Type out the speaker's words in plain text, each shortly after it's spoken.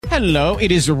Hello,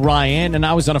 it is Ryan, and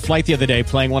I was on a flight the other day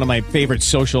playing one of my favorite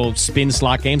social spin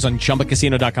slot games on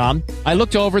ChumbaCasino.com. I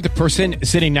looked over at the person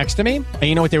sitting next to me, and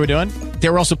you know what they were doing? They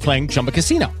were also playing Chumba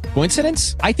Casino.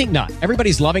 Coincidence? I think not.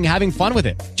 Everybody's loving having fun with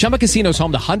it. Chumba Casino is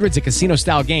home to hundreds of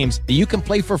casino-style games that you can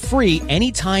play for free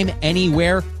anytime,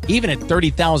 anywhere, even at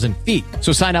 30,000 feet.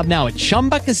 So sign up now at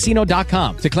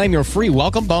ChumbaCasino.com to claim your free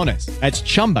welcome bonus. That's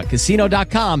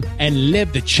ChumbaCasino.com and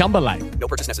live the Chumba life. No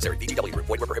purchase necessary. VGW. Void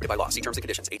where prohibited by law. See terms and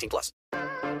conditions. 18+.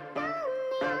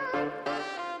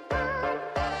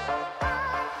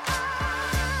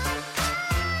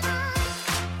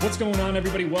 What's going on,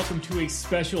 everybody? Welcome to a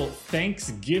special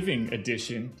Thanksgiving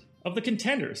edition of The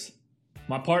Contenders.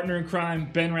 My partner in crime,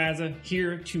 Ben Raza,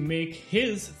 here to make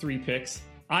his 3 picks.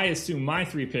 I assume my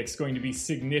 3 picks going to be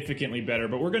significantly better,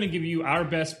 but we're going to give you our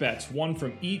best bets, one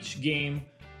from each game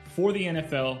for the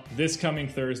NFL this coming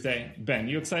Thursday. Ben,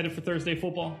 you excited for Thursday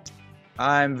football?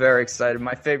 I'm very excited.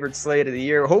 My favorite slate of the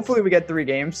year. Hopefully we get 3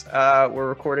 games. We're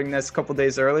recording this a couple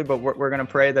days early, but we're going to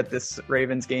pray that this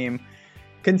Ravens game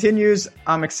continues.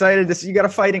 I'm excited. You got a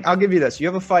fighting. I'll give you this. You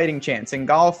have a fighting chance. In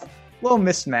golf, a little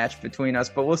mismatch between us,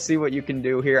 but we'll see what you can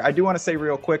do here. I do want to say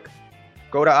real quick,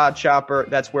 go to Odd Shopper.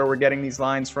 That's where we're getting these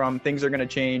lines from. Things are going to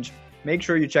change. Make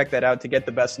sure you check that out to get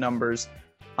the best numbers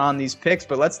on these picks.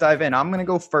 But let's dive in. I'm going to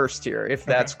go first here, if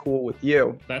that's cool with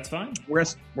you. That's fine. We're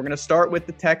going to start with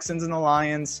the Texans and the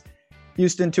Lions.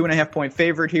 Houston, 2.5-point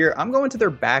favorite here. I'm going to their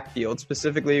backfield,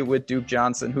 specifically with Duke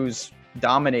Johnson, who's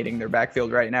dominating their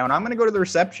backfield right now. And I'm going to go to the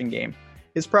reception game.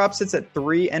 His prop sits at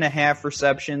 3.5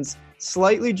 receptions,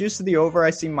 slightly juiced to the over. I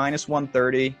see minus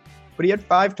 130, but he had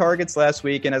 5 targets last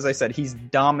week. And as I said, he's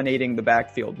dominating the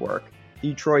backfield work.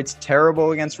 Detroit's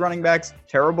terrible against running backs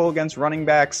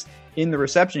in the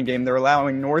reception game. They're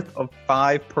allowing north of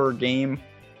 5 per game.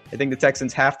 I think the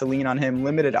Texans have to lean on him.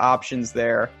 Limited options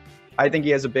there. I think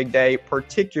he has a big day,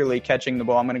 particularly catching the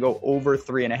ball. I'm going to go over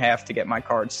 3.5 to get my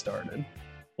card started.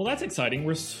 Well, that's exciting.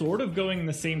 We're sort of going in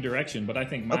the same direction, but I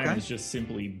think mine is just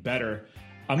simply better.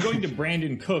 I'm going to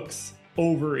Brandon Cooks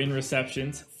over in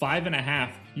receptions,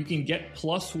 5.5. You can get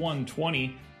plus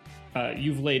 120.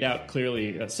 You've laid out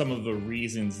clearly some of the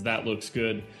reasons that looks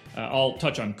good. I'll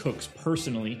touch on Cooks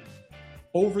personally.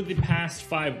 Over the past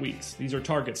 5 weeks, these are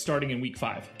targets starting in week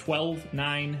 5. 12,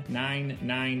 9, 9,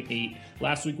 9, 8.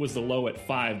 Last week was the low at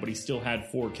 5, but he still had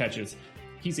 4 catches.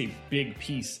 He's a big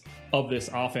piece of this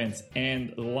offense,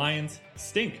 and the Lions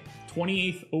stink.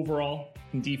 28th overall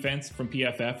in defense from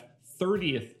PFF,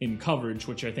 30th in coverage,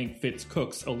 which I think fits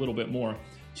Cooks a little bit more.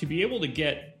 To be able to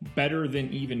get better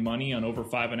than even money on over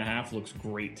 5.5 looks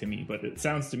great to me, but it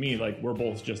sounds to me like we're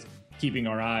both just keeping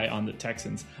our eye on the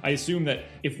Texans. I assume that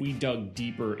if we dug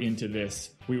deeper into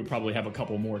this, we would probably have a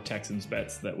couple more Texans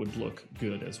bets that would look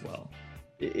good as well.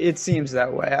 It seems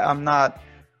that way. I'm not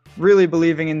really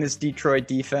believing in this Detroit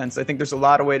defense. I think there's a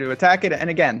lot of way to attack it. And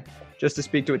again, just to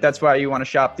speak to it, that's why you want to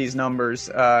shop these numbers.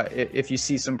 If you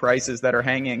see some prices that are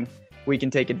hanging, we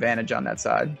can take advantage on that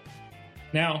side.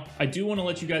 Now, I do want to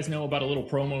let you guys know about a little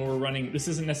promo we're running. This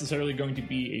isn't necessarily going to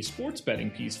be a sports betting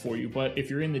piece for you, but if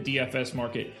you're in the DFS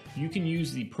market, you can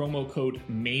use the promo code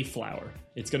Mayflower.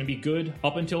 It's going to be good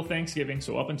up until Thanksgiving,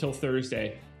 so up until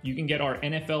Thursday. You can get our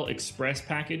NFL Express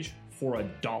package for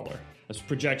 $1. That's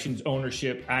projections,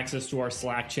 ownership, access to our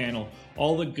Slack channel,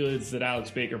 all the goods that Alex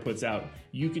Baker puts out.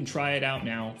 You can try it out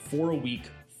now for a week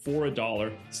for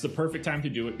 $1. It's the perfect time to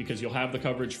do it because you'll have the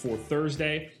coverage for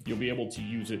Thursday. You'll be able to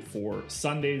use it for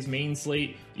Sunday's main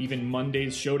slate, even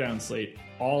Monday's showdown slate.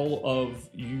 All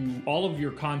of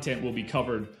your content will be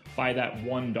covered by that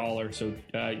 $1. So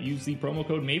use the promo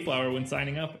code Mayflower when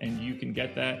signing up, and you can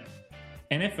get that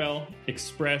NFL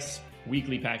Express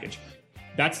weekly package.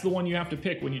 That's the one you have to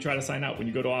pick when you try to sign up, when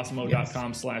you go to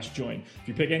awesemo.com/join. If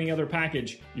you pick any other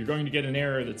package, you're going to get an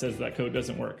error that says that code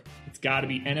doesn't work. It's got to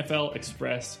be NFL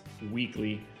Express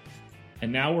Weekly.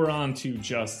 And now we're on to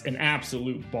just an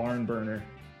absolute barn burner.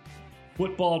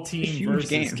 Football team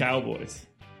versus Cowboys.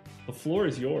 The floor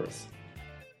is yours.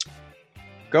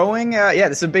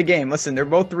 This is a big game. Listen, they're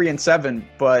both 3-7,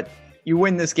 but you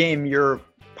win this game, you're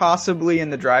possibly in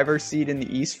the driver's seat in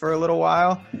the East for a little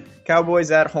while. Cowboys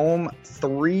at home,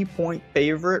 3-point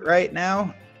favorite right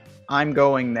now. I'm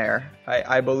going there.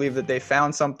 I believe that they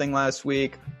found something last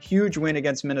week. Huge win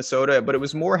against Minnesota, but it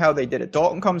was more how they did it.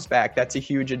 Dalton comes back. That's a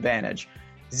huge advantage.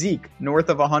 Zeke, north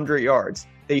of 100 yards.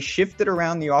 They shifted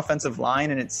around the offensive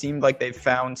line, and it seemed like they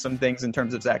found some things in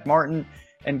terms of Zach Martin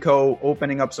and co.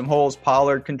 opening up some holes.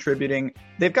 Pollard contributing.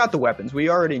 They've got the weapons. We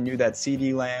already knew that.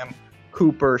 CeeDee Lamb,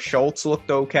 Cooper, Schultz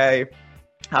looked okay.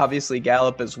 Obviously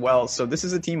Gallup as well. So this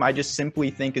is a team I just simply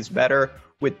think is better.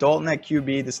 With Dalton at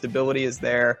QB, the stability is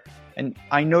there. And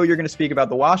I know you're going to speak about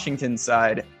the Washington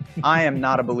side. I am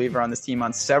not a believer on this team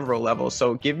on several levels.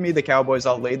 So give me the Cowboys.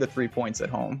 I'll lay the 3 points at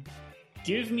home.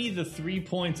 Give me the 3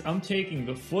 points. I'm taking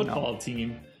the football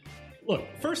team. Look,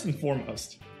 first and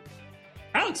foremost,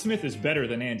 Alex Smith is better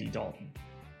than Andy Dalton.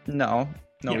 No,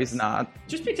 yes. He's not.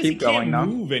 Just because he can't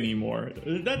move anymore.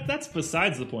 That's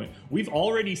besides the point. We've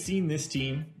already seen this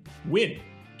team win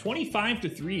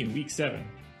 25-3 in week 7.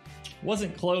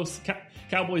 Wasn't close.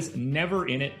 Cowboys never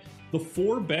in it. The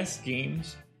 4 best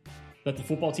games that the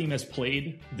football team has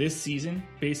played this season,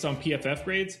 based on PFF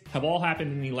grades, have all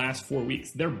happened in the last 4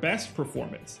 weeks. Their best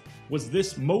performance was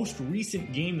this most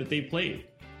recent game that they played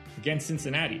against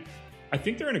Cincinnati. I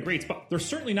think they're in a great spot. They're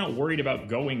certainly not worried about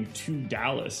going to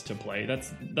Dallas to play.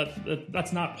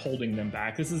 That's not holding them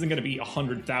back. This isn't going to be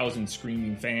 100,000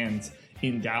 screaming fans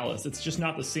in Dallas. It's just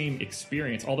not the same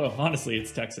experience. Although, honestly,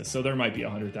 it's Texas, so there might be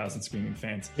 100,000 screaming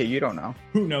fans. Hey, you don't know.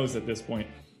 Who knows at this point?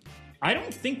 I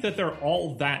don't think that they're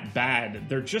all that bad.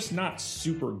 They're just not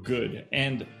super good.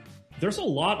 And there's a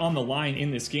lot on the line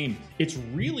in this game. It's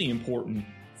really important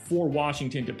for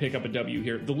Washington to pick up a W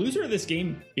here. The loser of this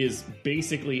game is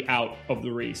basically out of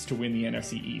the race to win the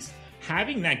NFC East.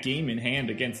 Having that game in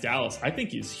hand against Dallas, I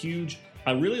think, is huge.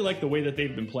 I really like the way that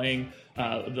they've been playing.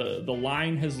 The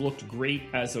line has looked great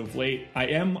as of late. I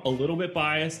am a little bit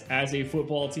biased as a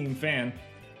football team fan.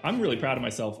 I'm really proud of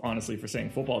myself, honestly, for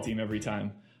saying football team every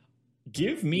time.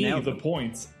 Give me the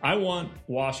points. I want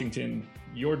Washington.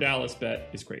 Your Dallas bet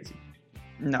is crazy.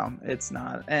 No, it's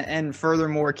not. And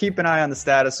furthermore, keep an eye on the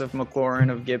status of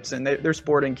McLaurin, of Gibson. They're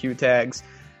sporting Q tags.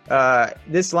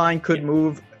 This line could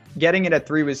move. Getting it at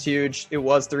 3 was huge. It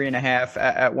was 3.5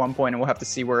 at one point, and we'll have to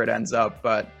see where it ends up.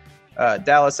 But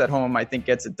Dallas at home, I think,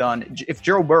 gets it done. If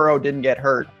Joe Burrow didn't get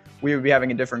hurt, we would be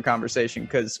having a different conversation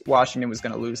because Washington was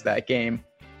going to lose that game.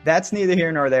 That's neither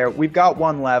here nor there. We've got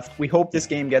one left. We hope this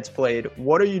game gets played.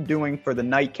 What are you doing for the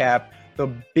nightcap, the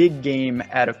big game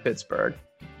out of Pittsburgh?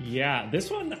 Yeah,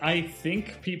 this one I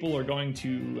think people are going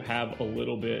to have a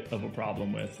little bit of a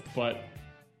problem with. But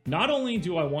not only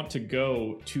do I want to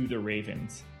go to the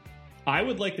Ravens, I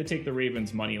would like to take the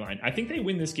Ravens money line. I think they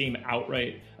win this game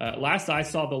outright. Last I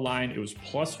saw the line, it was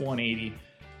plus 180.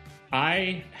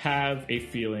 I have a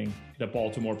feeling that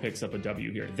Baltimore picks up a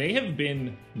W here. They have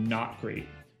been not great.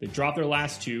 They dropped their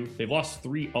last 2. They've lost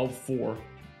 3 of 4.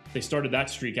 They started that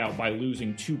streak out by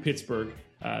losing to Pittsburgh.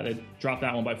 They dropped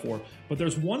that one by 4. But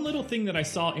there's one little thing that I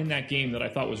saw in that game that I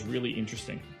thought was really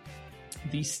interesting.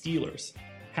 The Steelers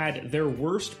had their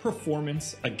worst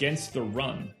performance against the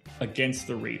run against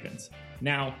the Ravens.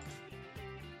 Now,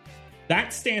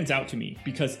 that stands out to me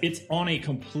because it's on a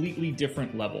completely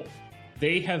different level.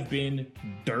 They have been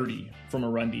dirty from a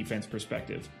run defense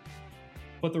perspective.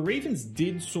 But the Ravens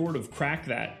did sort of crack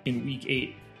that in week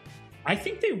 8. I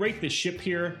think they right the ship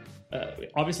here.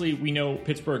 Obviously, we know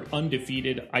Pittsburgh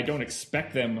undefeated. I don't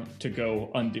expect them to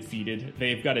go undefeated.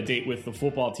 They've got a date with the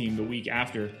football team the week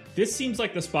after. This seems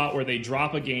like the spot where they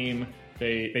drop a game.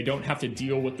 They don't have to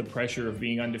deal with the pressure of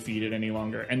being undefeated any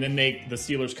longer. And then the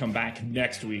Steelers come back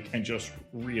next week and just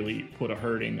really put a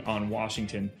hurting on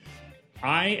Washington.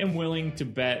 I am willing to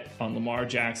bet on Lamar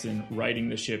Jackson riding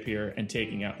the ship here and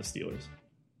taking out the Steelers.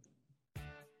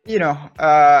 You know,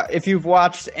 if you've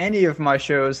watched any of my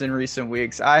shows in recent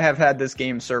weeks, I have had this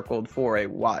game circled for a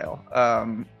while.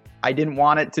 I didn't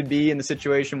want it to be in the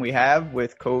situation we have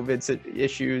with COVID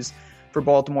issues for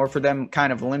Baltimore, for them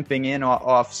kind of limping in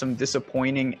off some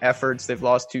disappointing efforts. They've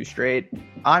lost 2 straight.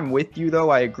 I'm with you, though.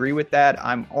 I agree with that.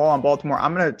 I'm all on Baltimore.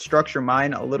 I'm going to structure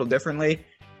mine a little differently.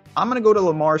 I'm going to go to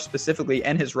Lamar specifically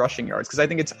and his rushing yards because I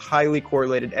think it's highly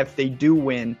correlated. If they do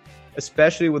win,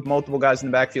 especially with multiple guys in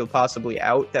the backfield possibly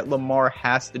out, that Lamar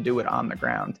has to do it on the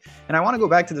ground. And I want to go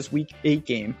back to this week 8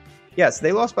 game. Yes,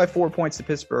 they lost by 4 points to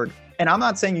Pittsburgh. And I'm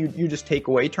not saying you just take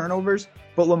away turnovers,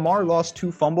 but Lamar lost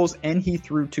 2 fumbles and he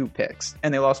threw 2 picks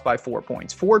and they lost by 4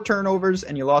 points. 4 turnovers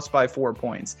and you lost by 4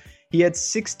 points. He had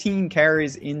 16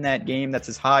 carries in that game. That's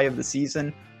his high of the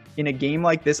season. In a game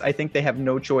like this, I think they have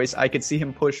no choice. I could see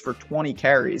him push for 20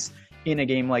 carries in a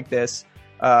game like this.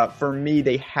 For me,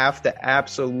 they have to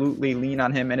absolutely lean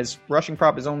on him, and his rushing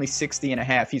prop is only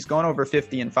 60.5. He's gone over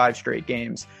 50 in 5 straight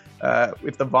games.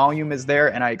 If the volume is there,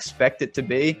 and I expect it to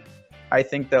be, I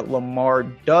think that Lamar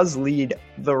does lead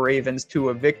the Ravens to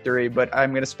a victory, but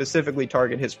I'm going to specifically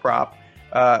target his prop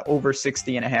over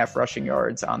 60.5 rushing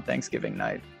yards on Thanksgiving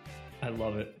night. I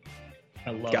love it.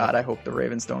 God, I hope the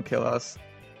Ravens don't kill us.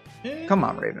 Come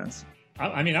on, Ravens.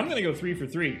 I mean, I'm going to go 3 for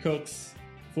 3. Cooks,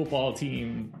 football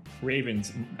team,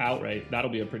 Ravens outright. That'll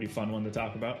be a pretty fun one to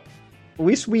talk about. At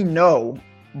least we know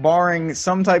barring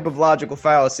some type of logical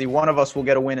fallacy, one of us will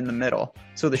get a win in the middle.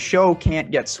 So the show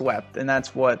can't get swept, and that's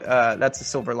the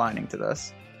silver lining to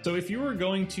this. So if you were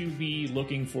going to be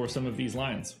looking for some of these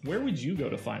lines, where would you go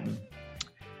to find them?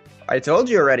 I told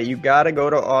you already, you got to go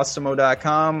to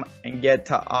awesemo.com and get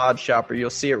to Odd Shopper. You'll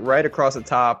see it right across the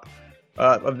top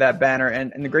of that banner.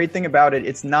 And the great thing about it,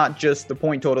 it's not just the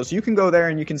point totals. You can go there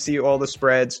and you can see all the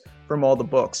spreads from all the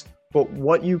books. But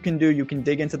what you can do, you can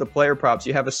dig into the player props.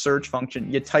 You have a search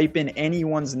function. You type in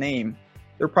anyone's name.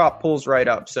 Their prop pulls right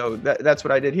up. So that's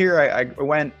what I did here. I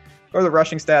went, go to the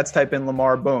rushing stats, type in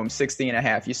Lamar, boom,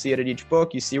 60.5. You see it at each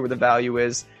book. You see where the value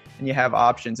is, and you have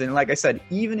options. And like I said,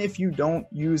 even if you don't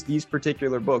use these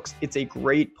particular books, it's a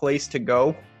great place to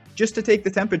go just to take the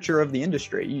temperature of the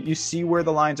industry. You see where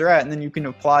the lines are at, and then you can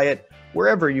apply it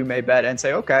wherever you may bet and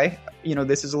say, okay,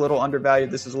 this is a little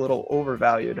undervalued, this is a little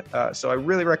overvalued. So I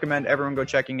really recommend everyone go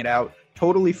checking it out.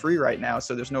 Totally free right now,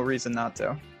 so there's no reason not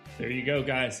to. There you go,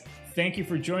 guys. Thank you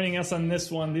for joining us on this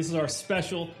one. This is our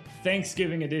special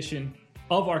Thanksgiving edition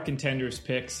of our Contenders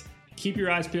Picks. Keep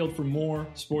your eyes peeled for more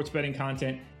sports betting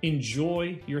content.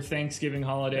 Enjoy your Thanksgiving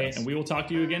holiday, yes. And we will talk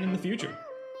to you again in the future.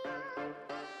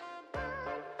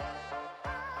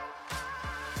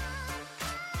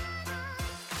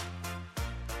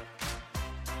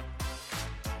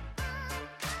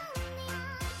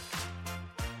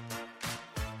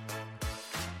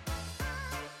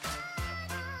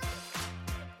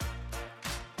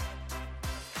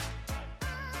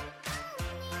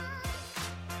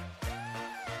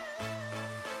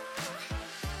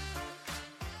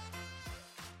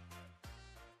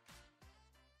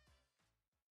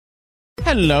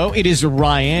 Hello, it is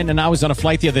Ryan, and I was on a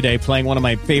flight the other day playing one of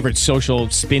my favorite social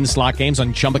spin slot games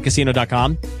on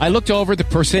ChumbaCasino.com. I looked over at the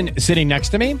person sitting next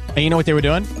to me, and you know what they were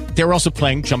doing? They were also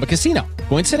playing Chumba Casino.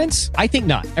 Coincidence? I think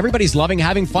not. Everybody's loving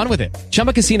having fun with it.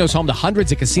 Chumba Casino is home to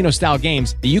hundreds of casino-style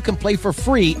games that you can play for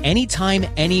free anytime,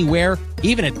 anywhere,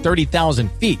 even at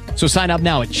 30,000 feet. So sign up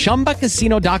now at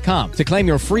ChumbaCasino.com to claim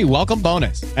your free welcome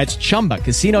bonus. That's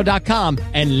ChumbaCasino.com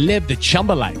and live the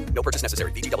Chumba life. No purchase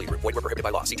necessary. VGW. Void where prohibited by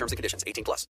law. See terms and conditions. 18+.